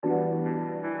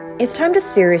It's time to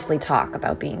seriously talk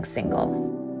about being single.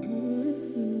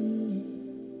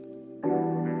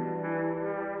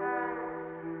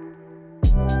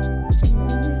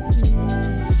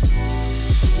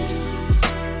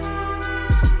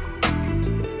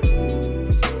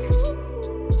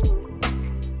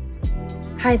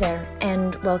 Hi there,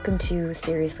 and welcome to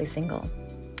Seriously Single.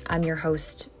 I'm your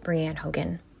host,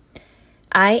 Brianne.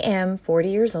 I am 40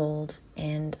 years old,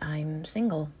 and I'm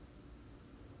single.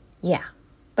 Yeah.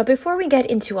 But before we get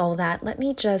into all that, let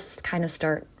me just kind of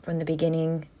start from the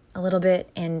beginning a little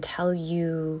bit and tell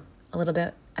you a little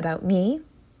bit about me.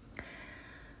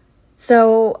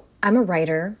 So I'm a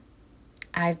writer.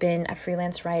 I've been a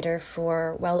freelance writer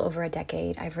for well over a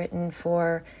decade. I've written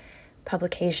for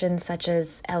publications such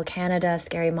as Elle Canada,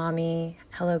 Scary Mommy,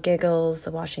 Hello Giggles,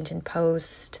 The Washington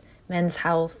Post, Men's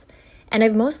Health, and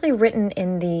I've mostly written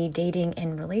in the dating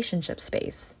and relationship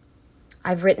space.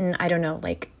 I've written,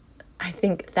 I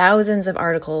think thousands of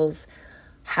articles,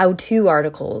 how-to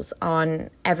articles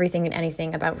on everything and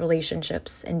anything about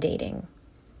relationships and dating.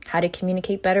 How to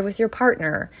communicate better with your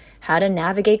partner, how to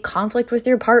navigate conflict with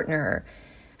your partner,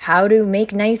 how to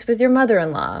make nice with your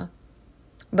mother-in-law.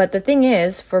 But the thing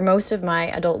is, for most of my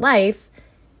adult life,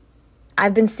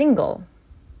 I've been single.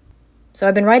 So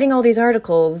I've been writing all these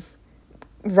articles,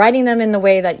 writing them in the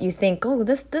way that you think, oh,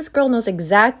 this girl knows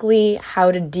exactly how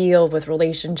to deal with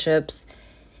relationships.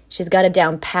 She's got it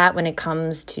down pat when it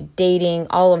comes to dating,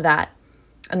 all of that.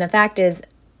 And the fact is,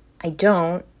 I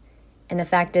don't. And the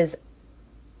fact is,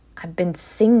 I've been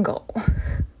single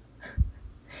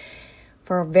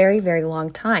for a very, very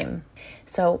long time.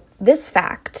 So this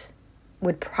fact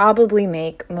would probably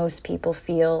make most people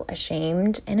feel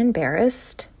ashamed and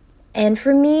embarrassed. And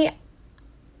for me,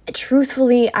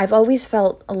 truthfully, I've always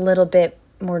felt a little bit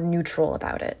more neutral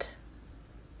about it.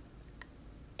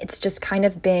 It's just kind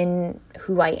of been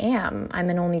who I am.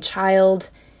 I'm an only child.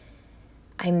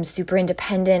 I'm super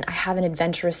independent. I have an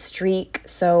adventurous streak.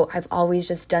 So I've always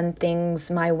just done things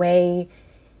my way,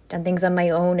 done things on my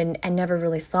own, and never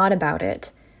really thought about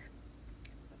it.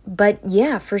 But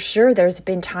yeah, for sure, there's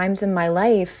been times in my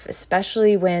life,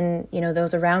 especially when,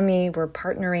 those around me were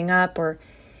partnering up or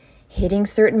hitting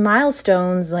certain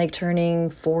milestones like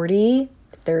turning 40,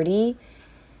 30,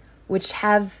 which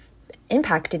have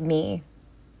impacted me.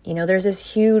 There's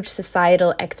this huge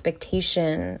societal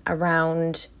expectation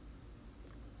around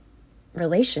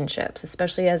relationships,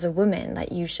 especially as a woman,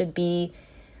 that you should be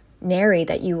married,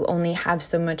 that you only have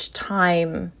so much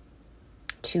time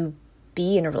to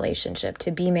be in a relationship,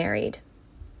 to be married.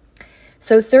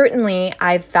 So certainly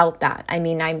I've felt that.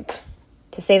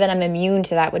 To say that I'm immune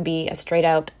to that would be a straight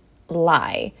out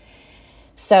lie.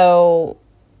 So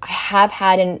I have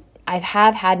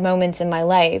had moments in my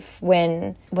life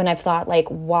when I've thought,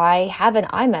 why haven't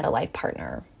I met a life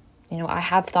partner? I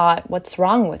have thought, what's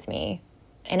wrong with me?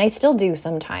 And I still do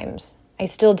sometimes. I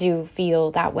still do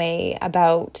feel that way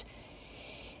about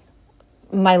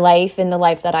my life and the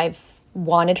life that I've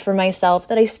wanted for myself,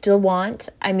 that I still want.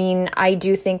 I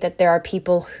do think that there are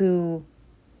people who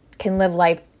can live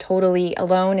life totally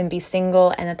alone and be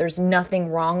single, and that there's nothing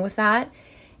wrong with that.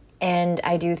 And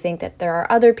I do think that there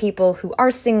are other people who are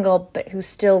single, but who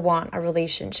still want a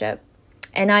relationship.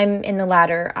 And I'm in the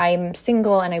latter. I'm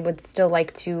single, and I would still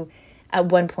like to, at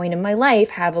one point in my life,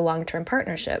 have a long-term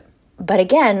partnership. But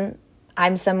again,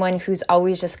 I'm someone who's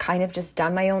always just kind of just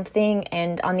done my own thing,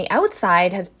 and on the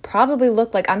outside have probably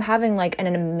looked like I'm having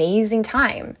an amazing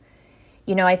time.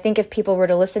 I think if people were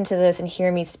to listen to this and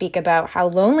hear me speak about how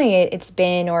lonely it's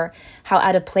been or how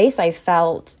out of place I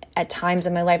felt at times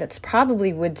in my life, it's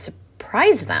probably would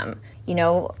surprise them.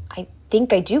 I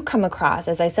think I do come across,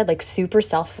 as I said, super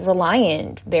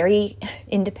self-reliant, very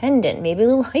independent, maybe a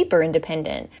little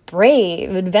hyper-independent,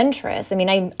 brave, adventurous.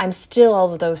 I'm still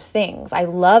all of those things. I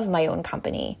love my own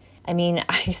company. I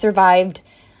survived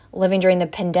living during the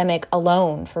pandemic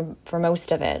alone for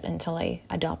most of it until I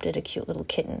adopted a cute little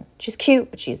kitten. She's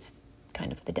cute, but she's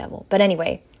kind of the devil. But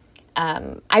anyway,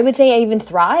 I would say I even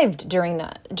thrived during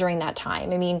that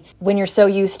time. When you're so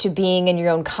used to being in your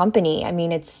own company,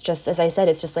 it's just, as I said,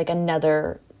 it's just like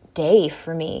another day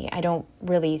for me. I don't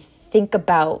really think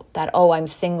about that, oh, I'm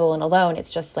single and alone.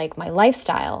 It's just like my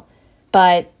lifestyle.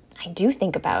 But I do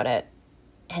think about it.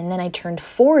 And then I turned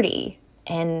 40.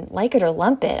 And like it or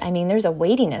lump it, there's a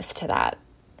weightiness to that.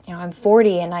 I'm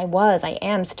 40 and I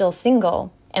am still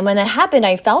single. And when that happened,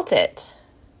 I felt it.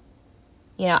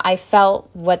 I felt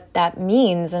what that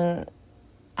means. And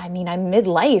I'm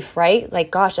midlife,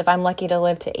 right? Gosh, if I'm lucky to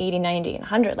live to 80, 90, and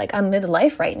 100, I'm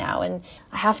midlife right now. And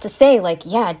I have to say,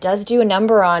 it does do a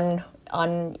number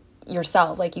on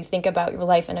yourself. You think about your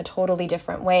life in a totally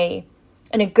different way.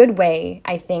 in a good way,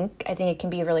 I think it can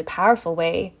be a really powerful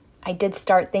way. I did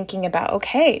start thinking about,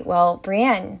 okay, well,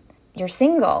 Brianne, you're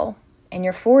single and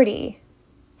you're 40.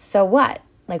 So what?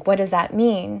 Like, what does that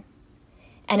mean?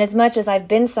 And as much as I've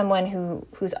been someone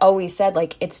who's always said,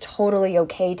 like, it's totally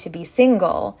okay to be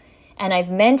single, and I've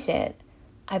meant it,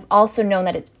 I've also known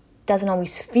that it doesn't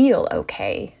always feel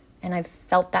okay. And I've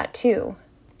felt that too.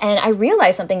 And I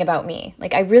realized something about me.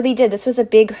 Like, I really did. This was a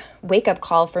big wake-up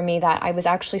call for me that I was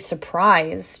actually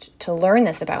surprised to learn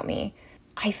this about me.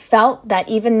 I felt that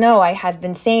even though I had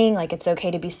been saying, like, it's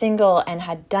okay to be single and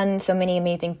had done so many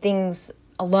amazing things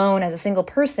alone as a single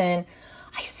person,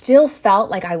 I still felt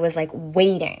like I was, like,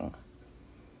 waiting.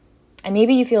 And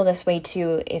maybe you feel this way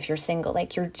too if you're single.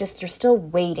 Like, you're still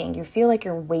waiting. You feel like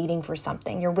you're waiting for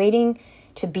something. You're waiting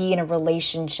to be in a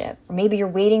relationship. Or maybe you're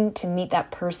waiting to meet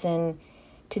that person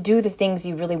to do the things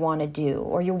you really want to do.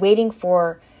 Or you're waiting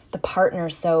for the partner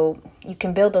so you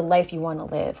can build the life you want to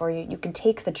live. Or you can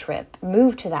take the trip,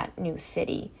 move to that new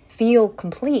city, feel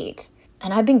complete.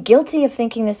 And I've been guilty of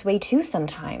thinking this way too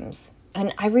sometimes.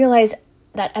 And I realize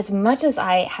that as much as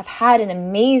I have had an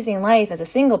amazing life as a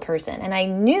single person, and I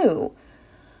knew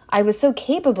I was so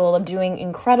capable of doing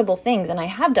incredible things, and I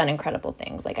have done incredible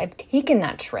things. Like, I've taken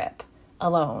that trip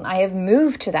alone. I have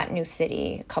moved to that new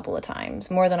city a couple of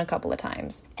times, more than a couple of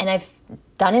times. And I've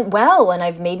done it well, and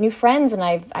I've made new friends, and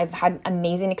I've had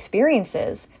amazing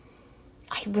experiences.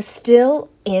 I was still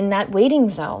in that waiting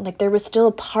zone. Like, there was still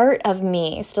a part of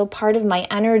me, still part of my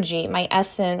energy, my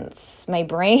essence, my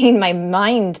brain, my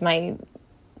mind, my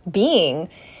being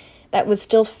that was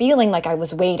still feeling like I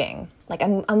was waiting. Like,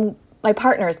 my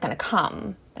partner is going to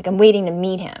come. Like, I'm waiting to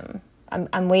meet him.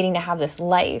 I'm waiting to have this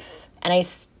life. And I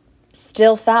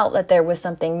still felt that there was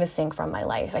something missing from my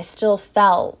life. I still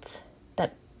felt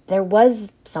that there was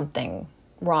something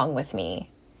wrong with me.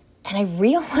 And I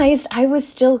realized I was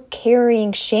still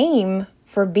carrying shame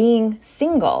for being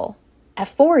single at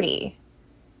 40.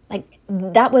 Like,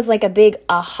 that was like a big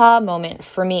aha moment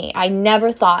for me. I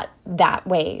never thought that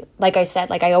way. Like I said,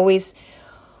 like, I always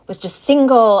was just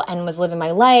single and was living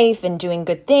my life and doing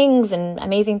good things and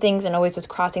amazing things and always was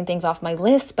crossing things off my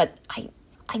list. But I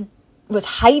was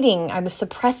hiding, I was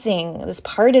suppressing this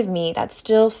part of me that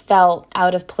still felt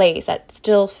out of place, that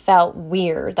still felt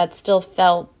weird, that still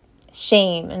felt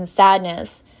shame and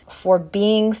sadness for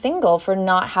being single, for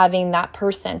not having that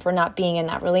person, for not being in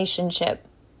that relationship.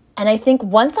 And I think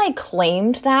once I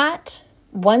claimed that,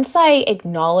 once I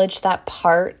acknowledged that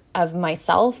part of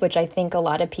myself, which I think a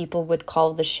lot of people would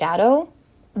call the shadow,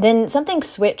 then something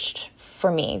switched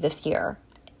for me this year.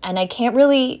 And I can't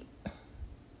really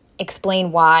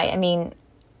explain why. I mean,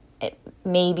 it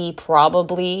maybe,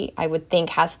 probably, I would think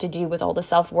has to do with all the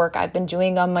self-work I've been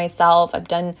doing on myself. I've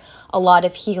done a lot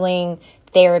of healing,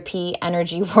 therapy,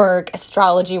 energy work,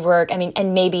 astrology work. I mean,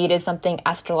 and maybe it is something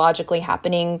astrologically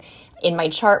happening in my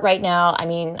chart right now. I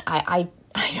mean, I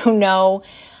don't know.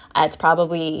 It's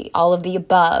probably all of the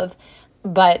above.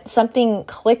 But something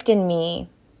clicked in me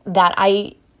that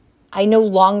I no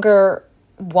longer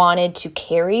wanted to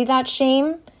carry that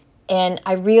shame. And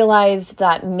I realized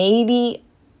that maybe,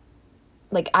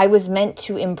 like, I was meant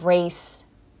to embrace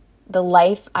the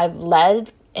life I've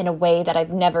led in a way that I've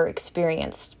never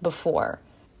experienced before.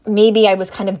 Maybe I was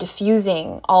kind of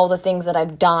diffusing all the things that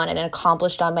I've done and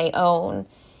accomplished on my own.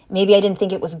 Maybe I didn't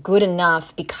think it was good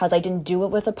enough because I didn't do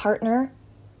it with a partner,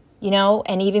 you know?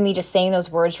 And even me just saying those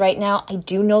words right now, I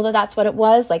do know that that's what it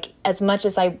was. Like, as much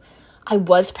as I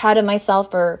was proud of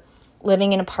myself for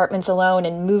living in apartments alone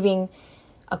and moving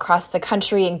across the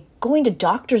country and going to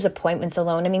doctor's appointments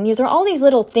alone. I mean, these are all these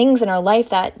little things in our life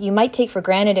that you might take for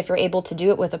granted if you're able to do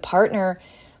it with a partner.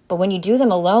 But when you do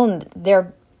them alone,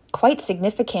 they're quite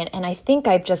significant. And I think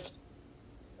I've just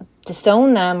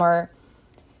disowned them or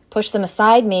pushed them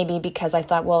aside maybe because I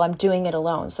thought, well, I'm doing it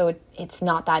alone, so it's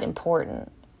not that important,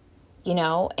 you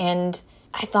know? And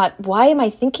I thought, why am I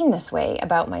thinking this way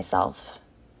about myself?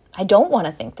 I don't want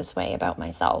to think this way about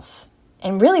myself.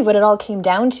 And really what it all came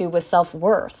down to was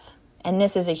self-worth. And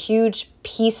this is a huge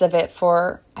piece of it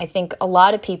for, I think, a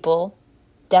lot of people,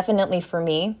 definitely for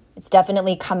me. It's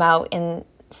definitely come out in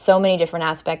so many different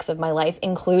aspects of my life,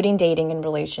 including dating and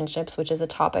relationships, which is a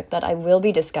topic that I will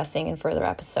be discussing in further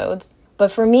episodes.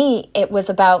 But for me, it was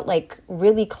about, like,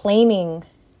 really claiming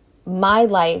my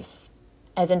life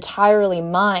as entirely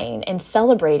mine and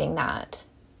celebrating that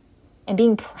and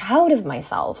being proud of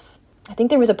myself. I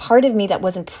think there was a part of me that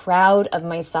wasn't proud of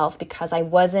myself because I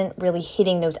wasn't really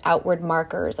hitting those outward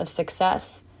markers of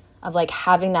success, of, like,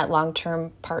 having that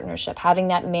long-term partnership, having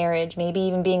that marriage, maybe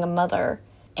even being a mother.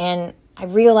 And I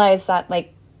realized that,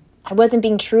 like, I wasn't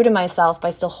being true to myself by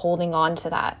still holding on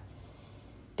to that.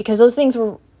 because those things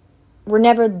were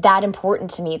never that important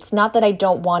to me. It's not that I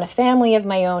don't want a family of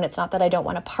my own. It's not that I don't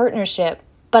want a partnership.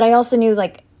 But I also knew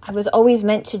like I was always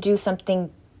meant to do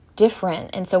something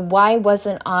different. And so why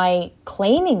wasn't I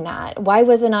claiming that? Why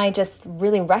wasn't I just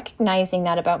really recognizing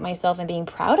that about myself and being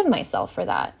proud of myself for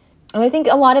that? And I think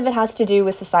a lot of it has to do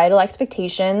with societal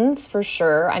expectations, for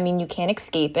sure. I mean, you can't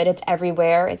escape it. It's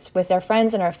everywhere. It's with our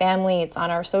friends and our family. It's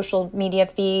on our social media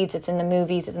feeds. It's in the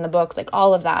movies. It's in the books, like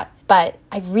all of that. But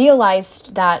I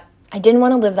realized that I didn't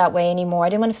want to live that way anymore. I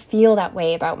didn't want to feel that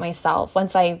way about myself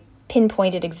once I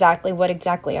pinpointed exactly what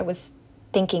exactly I was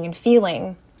thinking and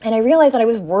feeling. And I realized that I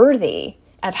was worthy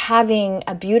of having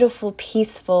a beautiful,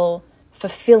 peaceful,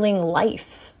 fulfilling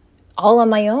life, all on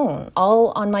my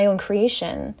own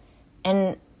creation.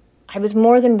 And I was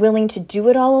more than willing to do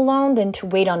it all alone than to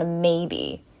wait on a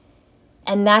maybe.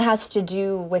 And that has to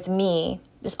do with me.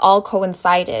 This all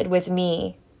coincided with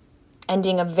me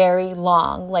ending a very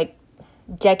long, like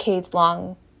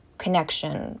decades-long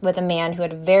connection with a man who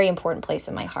had a very important place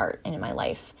in my heart and in my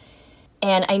life.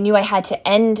 And I knew I had to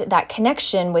end that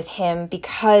connection with him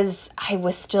because I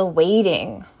was still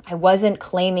waiting. I wasn't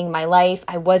claiming my life.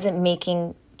 I wasn't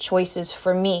making choices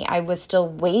for me. I was still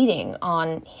waiting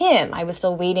on him. I was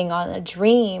still waiting on a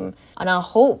dream, on a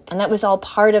hope. And that was all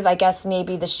part of, I guess,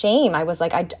 maybe the shame. I was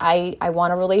like, I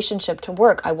want a relationship to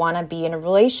work. I want to be in a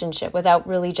relationship without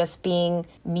really just being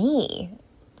me.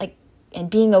 And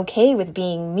being okay with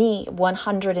being me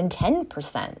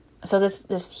 110%. So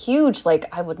this huge, like,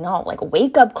 I would know, like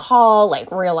wake up call,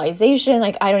 like realization,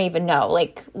 like, I don't even know,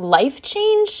 like life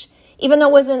change, even though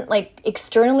it wasn't like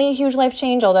externally a huge life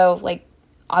change, although like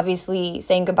obviously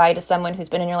saying goodbye to someone who's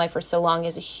been in your life for so long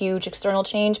is a huge external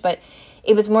change, but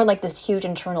it was more like this huge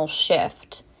internal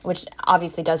shift, which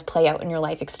obviously does play out in your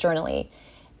life externally.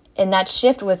 And that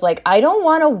shift was like, I don't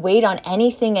want to wait on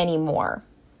anything anymore.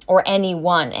 Or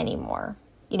anyone anymore.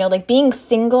 You know, like being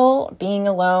single, being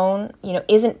alone, you know,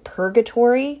 isn't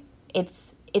purgatory.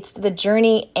 It's the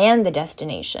journey and the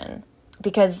destination.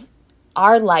 Because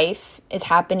our life is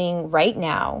happening right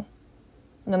now,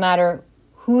 no matter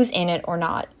who's in it or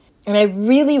not. And I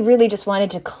really, really just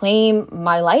wanted to claim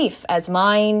my life as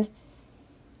mine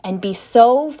and be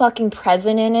so fucking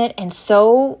present in it and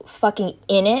so fucking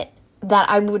in it that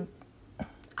I wouldn't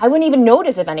even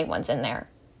notice if anyone's in there.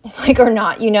 Like, or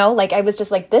not, you know, like I was just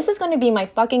like, this is going to be my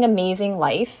fucking amazing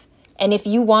life. And if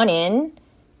you want in,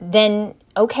 then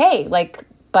okay, like,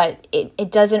 but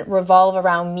it doesn't revolve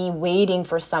around me waiting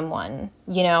for someone,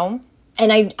 you know?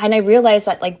 And I realized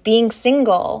that like being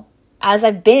single, as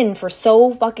I've been for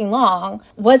so fucking long,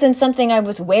 wasn't something I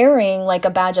was wearing like a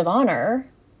badge of honor,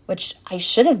 which I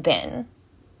should have been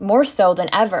more so than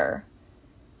ever.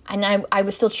 And I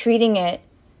was still treating it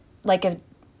like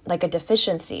a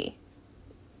deficiency.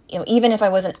 You know, even if I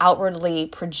wasn't outwardly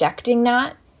projecting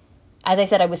that, as I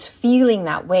said, I was feeling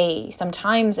that way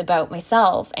sometimes about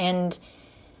myself, and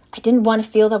I didn't want to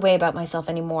feel that way about myself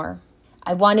anymore.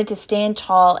 I wanted to stand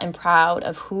tall and proud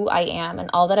of who I am and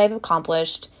all that I've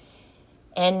accomplished.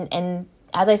 And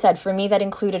as I said, for me, that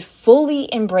included fully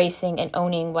embracing and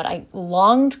owning what I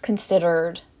longed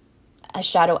considered a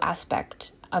shadow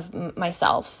aspect of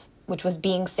myself, which was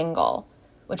being single.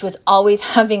 Which was always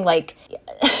having like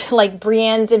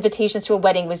Brianne's invitations to a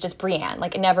wedding was just Brianne,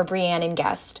 like never Brianne in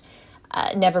guest,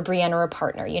 never Brianne or a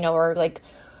partner, you know, or like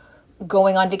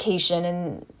going on vacation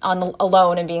and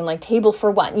alone and being like table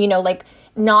for one, you know, like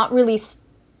not really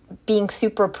being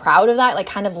super proud of that, like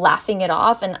kind of laughing it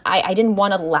off. And I didn't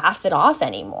want to laugh it off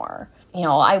anymore. You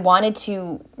know, I wanted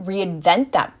to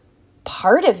reinvent that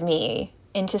part of me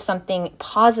into something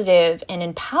positive and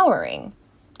empowering.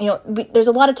 You know, there's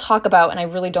a lot of talk about, and I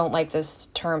really don't like this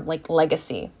term, like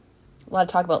legacy. A lot of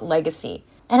talk about legacy.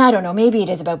 And I don't know, maybe it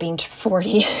is about being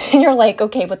 40 and you're like,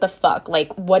 okay, what the fuck?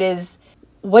 Like, what is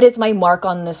my mark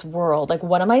on this world? Like,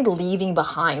 what am I leaving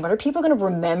behind? What are people going to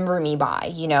remember me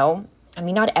by, you know? I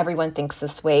mean, not everyone thinks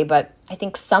this way, but I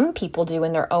think some people do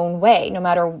in their own way, no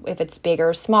matter if it's big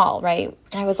or small, right?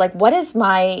 And I was like, what is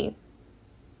my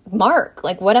mark?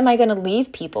 Like, what am I going to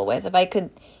leave people with? If I could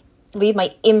leave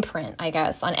my imprint, I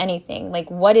guess, on anything,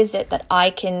 like, what is it that I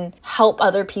can help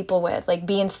other people with, like,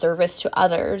 be in service to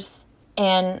others?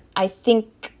 And I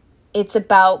think it's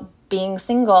about being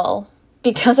single,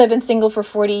 because I've been single for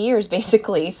 40 years,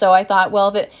 basically. So I thought,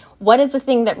 well, what is the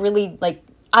thing that really, like,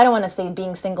 I don't want to say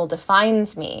being single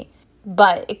defines me,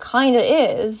 but it kind of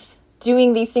is.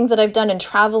 Doing these things that I've done and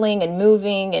traveling and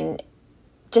moving and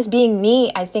just being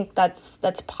me, I think that's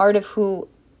part of who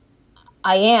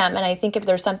I am. And I think if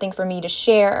there's something for me to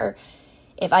share,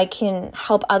 if I can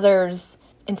help others,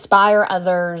 inspire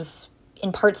others,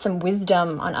 impart some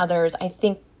wisdom on others, I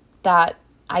think that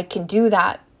I can do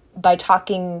that by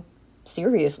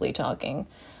seriously talking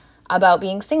about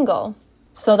being single.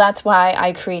 So that's why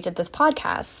I created this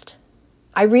podcast.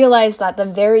 I realized that the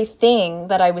very thing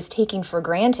that I was taking for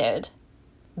granted,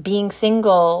 being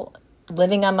single,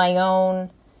 living on my own,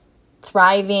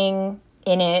 thriving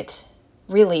in it,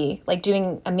 really, like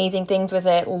doing amazing things with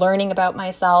it, learning about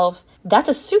myself, that's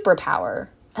a superpower.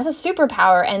 That's a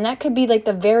superpower. And that could be like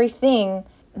the very thing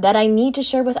that I need to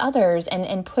share with others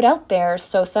and put out there.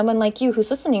 So someone like you who's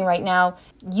listening right now,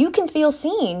 you can feel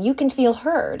seen, you can feel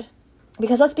heard.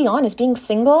 Because let's be honest, being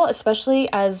single, especially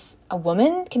as a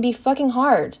woman, can be fucking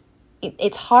hard.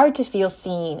 It's hard to feel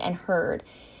seen and heard.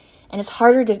 And it's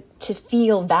harder to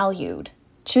feel valued.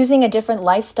 Choosing a different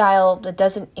lifestyle that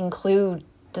doesn't include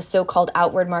the so-called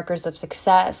outward markers of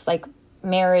success, like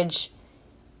marriage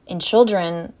and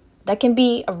children, that can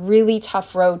be a really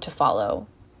tough road to follow.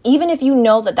 Even if you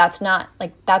know that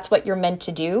that's what you're meant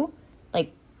to do,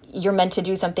 like you're meant to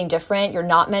do something different, you're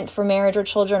not meant for marriage or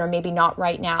children, or maybe not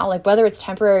right now, like whether it's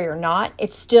temporary or not,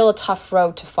 it's still a tough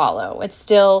road to follow. It's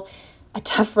still a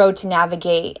tough road to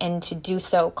navigate and to do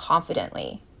so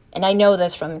confidently. And I know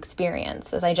this from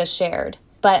experience, as I just shared.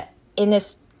 But in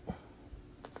this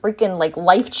freaking like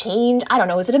life change, I don't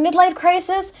know, is it a midlife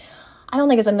crisis? I don't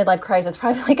think it's a midlife crisis. It's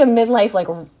probably like a midlife like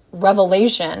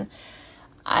revelation.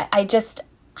 I just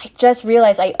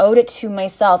realized I owed it to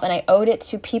myself, and I owed it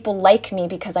to people like me,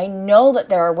 because I know that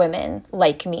there are women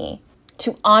like me,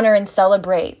 to honor and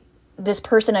celebrate this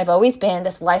person I've always been,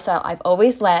 this lifestyle I've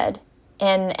always led,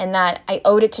 and that I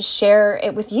owed it to share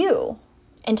it with you,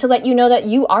 and to let you know that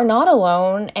you are not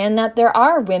alone, and that there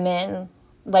are women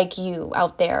like you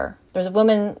out there. There's a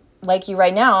woman like you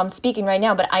right now. I'm speaking right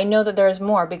now, but I know that there's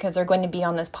more, because they're going to be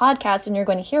on this podcast and you're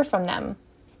going to hear from them.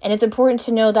 And it's important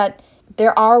to know that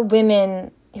there are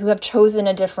women who have chosen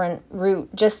a different route,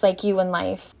 just like you in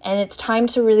life. And it's time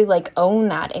to really like own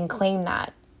that and claim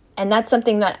that. And that's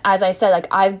something that, as I said, like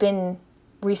I've been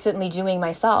recently doing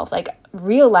myself, like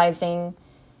realizing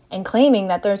and claiming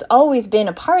that there's always been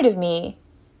a part of me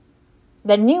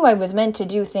that knew I was meant to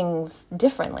do things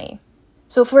differently.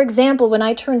 So for example, when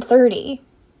I turned 30,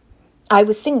 I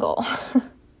was single.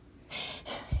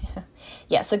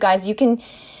 Yeah, so guys, you can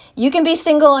be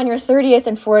single on your 30th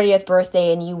and 40th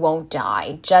birthday and you won't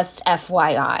die. Just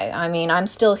FYI. I mean, I'm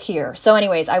still here. So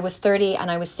anyways, I was 30 and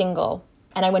I was single,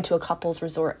 and I went to a couples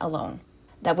resort alone.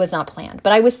 That was not planned.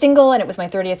 But I was single, and it was my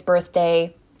 30th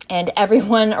birthday, and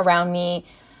everyone around me,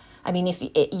 I mean, if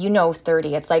you know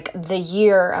 30, it's like the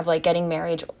year of like getting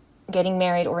married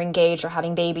or engaged or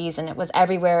having babies, and it was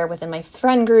everywhere within my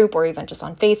friend group or even just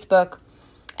on Facebook.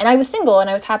 And I was single, and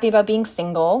I was happy about being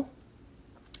single.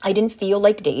 I didn't feel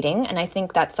like dating, and I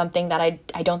think that's something that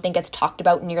I don't think gets talked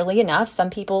about nearly enough.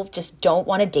 Some people just don't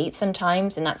want to date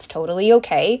sometimes, and that's totally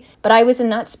okay. But I was in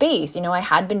that space. You know, I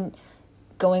had been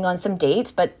going on some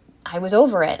dates, but I was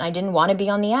over it, and I didn't want to be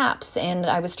on the apps, and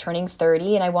I was turning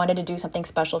 30, and I wanted to do something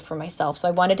special for myself. So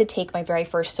I wanted to take my very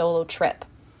first solo trip.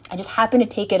 I just happened to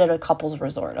take it at a couples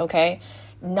resort, okay?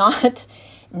 Not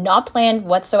planned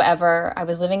whatsoever. I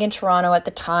was living in Toronto at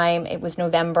the time. It was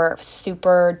November,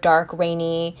 super dark,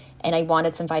 rainy, and I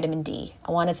wanted some vitamin D.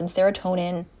 I wanted some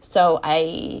serotonin. So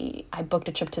I booked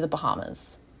a trip to the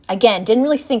Bahamas. Again, didn't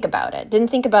really think about it. Didn't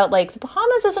think about like the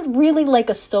Bahamas isn't really like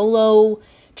a solo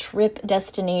trip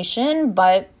destination,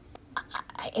 but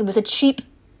it was a cheap,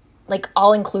 like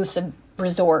all-inclusive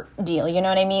resort deal. You know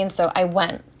what I mean? So I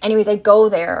went. Anyways, I go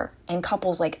there and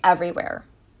couples like everywhere.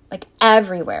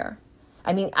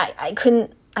 I mean, I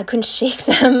couldn't shake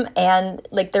them, and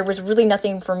like there was really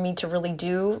nothing for me to really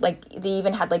do. Like they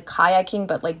even had like kayaking,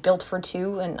 but like built for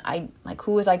two, and I like,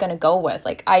 who was I gonna go with?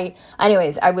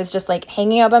 Anyways, I was just like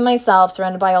hanging out by myself,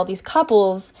 surrounded by all these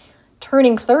couples,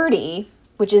 turning 30,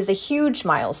 which is a huge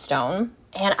milestone,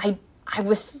 and I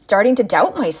was starting to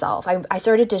doubt myself. I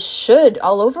started to should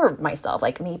all over myself.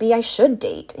 Like maybe I should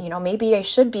date, you know, maybe I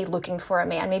should be looking for a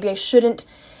man. Maybe I shouldn't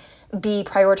be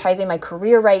prioritizing my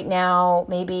career right now.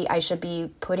 Maybe I should be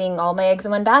putting all my eggs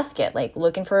in one basket, like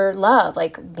looking for love.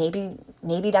 Like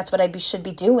maybe that's what I should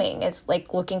be doing, is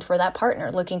like looking for that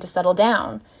partner, looking to settle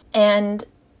down. And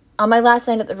on my last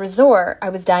night at the resort, I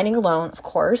was dining alone, of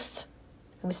course.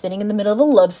 I was sitting in the middle of a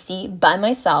love seat by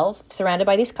myself, surrounded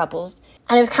by these couples.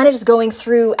 And I was kind of just going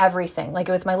through everything. Like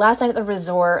it was my last night at the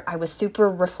resort. I was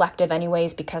super reflective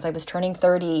anyways, because I was turning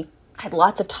 30. I had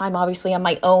lots of time, obviously, on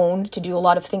my own to do a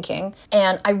lot of thinking.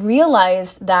 And I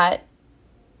realized that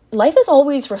life is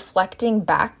always reflecting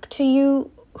back to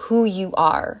you who you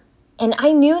are. And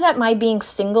I knew that my being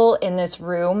single in this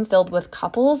room filled with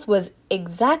couples was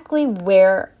exactly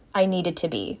where I needed to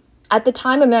be. At the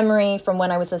time, a memory from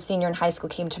when I was a senior in high school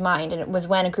came to mind, and it was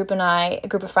when a group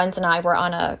of friends and I were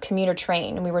on a commuter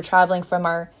train, and we were traveling from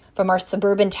our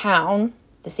suburban town,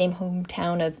 the same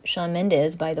hometown of Shawn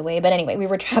Mendes, by the way. But anyway, we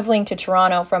were traveling to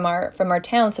Toronto from our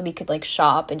town so we could like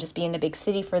shop and just be in the big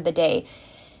city for the day.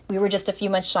 We were just a few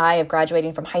months shy of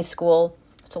graduating from high school,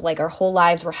 so like our whole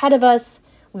lives were ahead of us.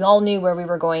 We all knew where we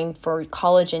were going for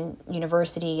college and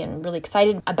university and really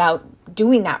excited about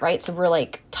doing that, right? So we're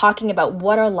like talking about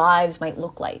what our lives might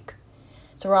look like.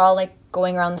 So we're all like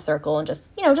going around the circle and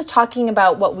just talking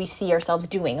about what we see ourselves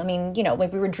doing. I mean,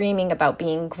 like we were dreaming about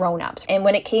being grown-ups. And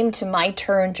when it came to my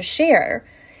turn to share,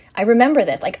 I remember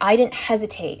this, like I didn't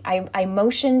hesitate. I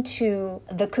motioned to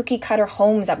the cookie cutter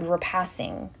homes that we were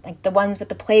passing, like the ones with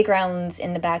the playgrounds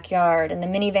in the backyard and the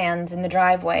minivans in the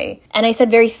driveway. And I said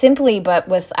very simply, but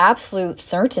with absolute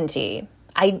certainty,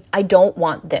 I don't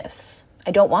want this.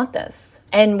 I don't want this.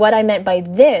 And what I meant by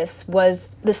this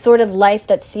was the sort of life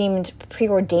that seemed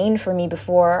preordained for me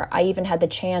before I even had the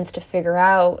chance to figure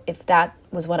out if that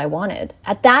was what I wanted.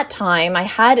 At that time, I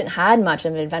hadn't had much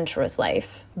of an adventurous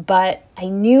life, but I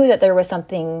knew that there was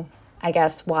something, I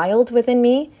guess, wild within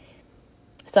me,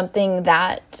 something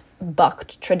that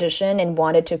bucked tradition and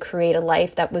wanted to create a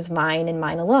life that was mine and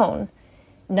mine alone.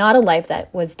 Not a life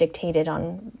that was dictated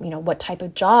on, what type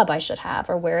of job I should have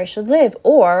or where I should live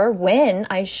or when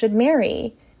I should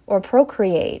marry or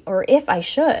procreate or if I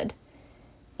should.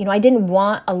 I didn't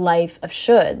want a life of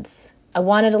shoulds. I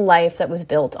wanted a life that was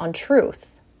built on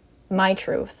truth, my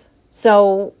truth.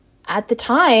 So at the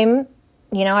time,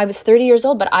 I was 30 years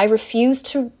old, but I refused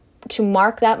to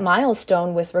mark that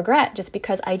milestone with regret just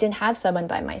because I didn't have someone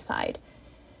by my side.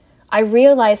 I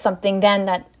realized something then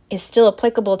that is still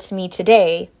applicable to me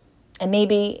today, and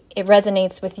maybe it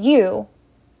resonates with you,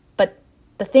 but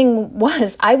the thing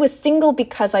was, I was single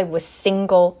because I was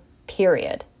single,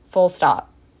 period, full stop.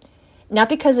 Not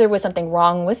because there was something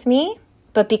wrong with me,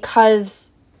 but because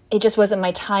it just wasn't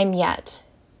my time yet.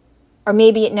 Or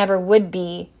maybe it never would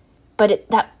be, but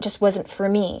that just wasn't for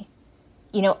me.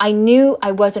 I knew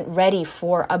I wasn't ready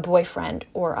for a boyfriend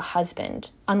or a husband,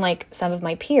 unlike some of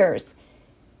my peers,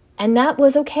 and that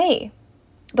was okay.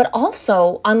 But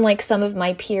also, unlike some of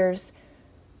my peers,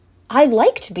 I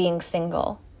liked being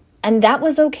single, and that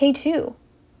was okay too,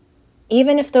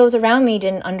 even if those around me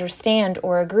didn't understand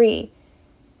or agree.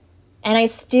 And I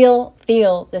still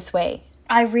feel this way.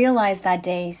 I realized that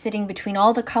day, sitting between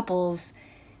all the couples,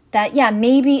 that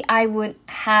maybe I would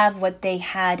have what they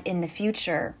had in the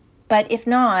future, but if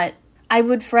not, I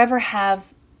would forever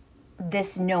have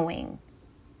this knowing.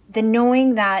 The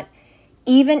knowing that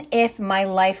even if my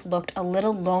life looked a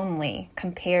little lonely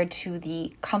compared to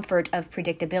the comfort of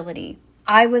predictability,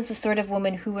 I was the sort of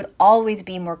woman who would always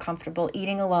be more comfortable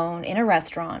eating alone in a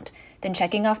restaurant than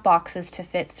checking off boxes to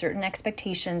fit certain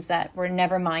expectations that were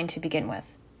never mine to begin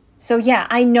with. So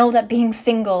I know that being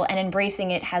single and embracing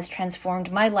it has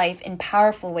transformed my life in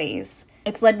powerful ways.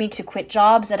 It's led me to quit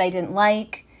jobs that I didn't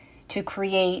like, to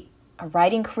create a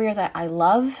writing career that I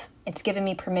love. It's given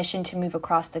me permission to move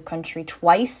across the country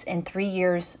twice in 3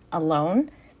 years alone.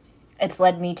 It's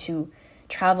led me to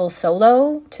travel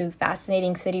solo to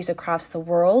fascinating cities across the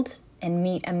world and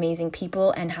meet amazing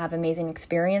people and have amazing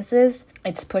experiences.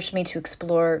 It's pushed me to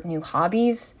explore new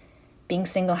hobbies. Being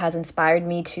single has inspired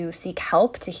me to seek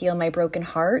help to heal my broken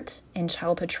heart and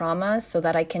childhood trauma so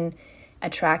that I can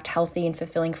attract healthy and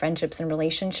fulfilling friendships and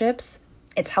relationships.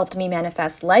 It's helped me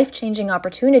manifest life-changing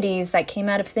opportunities that came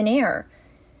out of thin air.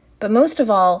 But most of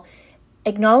all,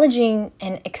 acknowledging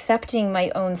and accepting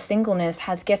my own singleness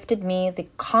has gifted me the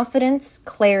confidence,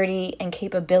 clarity, and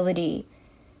capability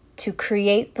to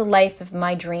create the life of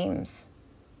my dreams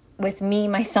with me,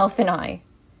 myself, and I,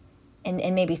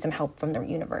 and maybe some help from the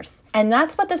universe. And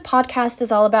that's what this podcast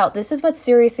is all about. This is what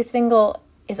Seriously Single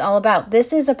is all about.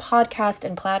 This is a podcast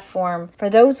and platform for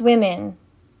those women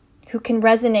who can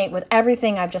resonate with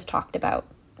everything I've just talked about,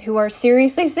 who are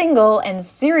seriously single and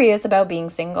serious about being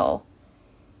single.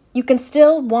 You can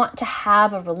still want to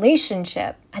have a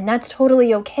relationship, and that's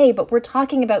totally okay, but we're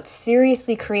talking about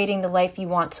seriously creating the life you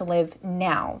want to live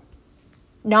now,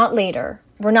 not later.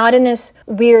 We're not in this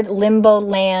weird limbo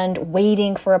land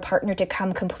waiting for a partner to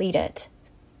come complete it.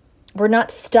 We're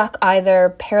not stuck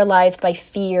either, paralyzed by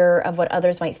fear of what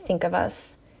others might think of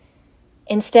us.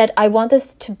 Instead, I want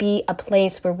this to be a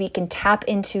place where we can tap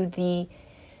into the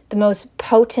most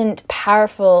potent,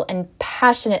 powerful, and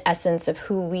passionate essence of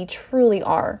who we truly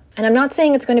are. And I'm not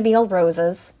saying it's going to be all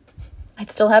roses. I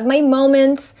still have my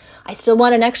moments. I still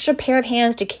want an extra pair of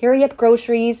hands to carry up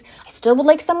groceries. I still would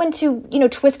like someone to,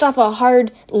 twist off a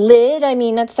hard lid. I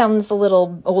mean, that sounds a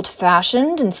little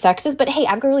old-fashioned and sexist, but hey,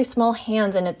 I've got really small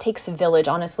hands and it takes a village,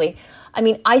 honestly. I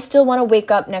mean, I still want to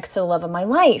wake up next to the love of my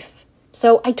life.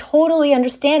 So I totally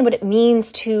understand what it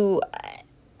means to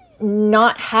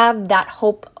not have that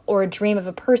hope or a dream of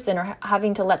a person, or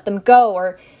having to let them go,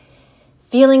 or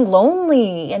feeling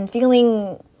lonely and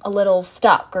feeling a little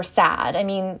stuck or sad. I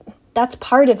mean, that's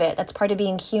part of it. That's part of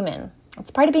being human.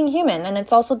 It's part of being human, and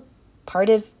it's also part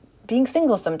of being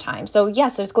single sometimes. So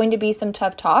yes, there's going to be some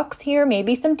tough talks here,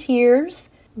 maybe some tears,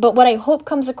 but what I hope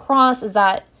comes across is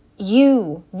that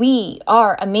we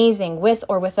are amazing with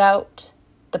or without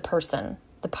the person,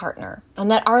 the partner, and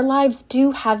that our lives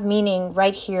do have meaning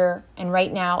right here and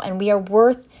right now, and we are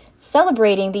worth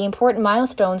celebrating the important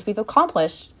milestones we've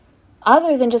accomplished,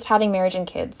 other than just having marriage and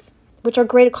kids, which are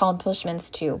great accomplishments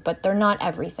too, but they're not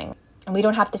everything. And we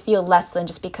don't have to feel less than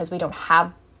just because we don't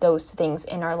have those things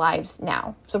in our lives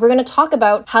now. So we're going to talk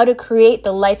about how to create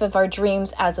the life of our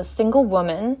dreams as a single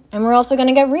woman, and we're also going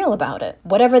to get real about it,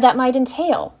 whatever that might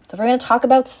entail. So we're going to talk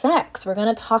about sex, we're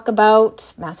going to talk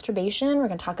about masturbation, we're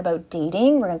going to talk about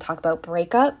dating, we're going to talk about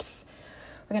breakups,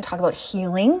 we're going to talk about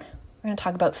healing, we're going to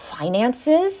talk about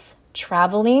finances,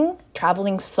 traveling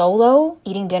solo,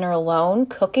 eating dinner alone,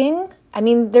 cooking. I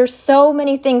mean, there's so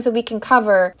many things that we can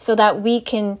cover so that we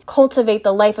can cultivate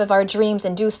the life of our dreams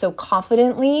and do so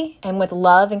confidently and with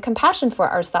love and compassion for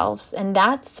ourselves. And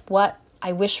that's what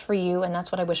I wish for you, and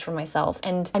that's what I wish for myself.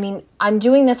 And I mean, I'm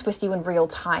doing this with you in real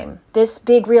time. This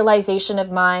big realization of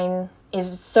mine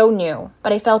is so new,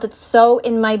 but I felt it so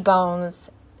in my bones,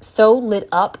 so lit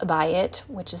up by it,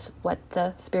 which is what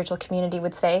the spiritual community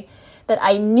would say, that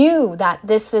I knew that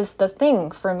this is the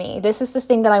thing for me. This is the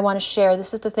thing that I want to share.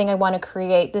 This is the thing I want to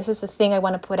create. This is the thing I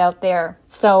want to put out there.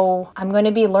 So I'm going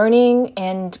to be learning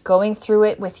and going through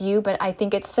it with you, but I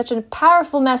think it's such a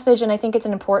powerful message, and I think it's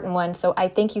an important one. So I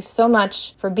thank you so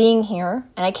much for being here,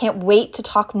 and I can't wait to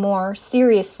talk more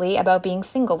seriously about being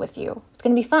single with you. It's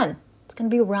going to be fun. It's going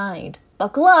to be a ride.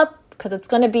 Buckle up, because it's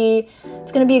going to be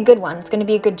a good one. It's going to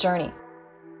be a good journey.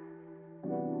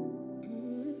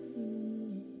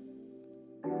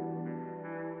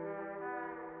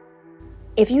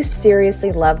 If you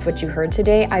seriously loved what you heard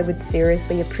today, I would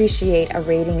seriously appreciate a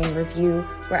rating and review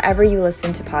wherever you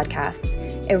listen to podcasts.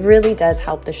 It really does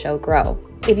help the show grow.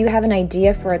 If you have an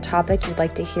idea for a topic you'd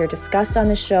like to hear discussed on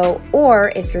the show,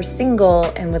 or if you're single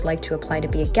and would like to apply to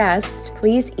be a guest,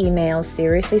 please email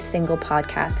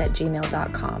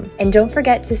seriouslysinglepodcast@gmail.com. And don't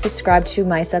forget to subscribe to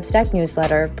my Substack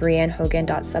newsletter,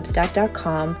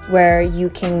 briannehogan.substack.com, where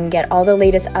you can get all the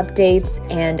latest updates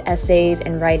and essays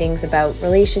and writings about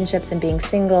relationships and being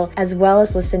single, as well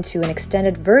as listen to an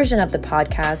extended version of the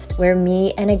podcast where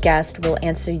me and a guest will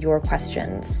answer your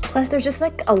questions. Plus, there's just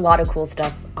like a lot of cool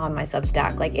stuff on my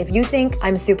Substack. Like, if you think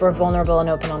I'm super vulnerable and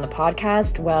open on the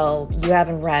podcast, well, you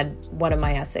haven't read one of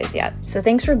my essays yet. So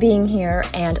thanks for being here,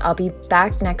 and I'll be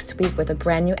back next week with a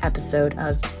brand new episode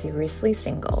of Seriously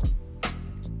Single.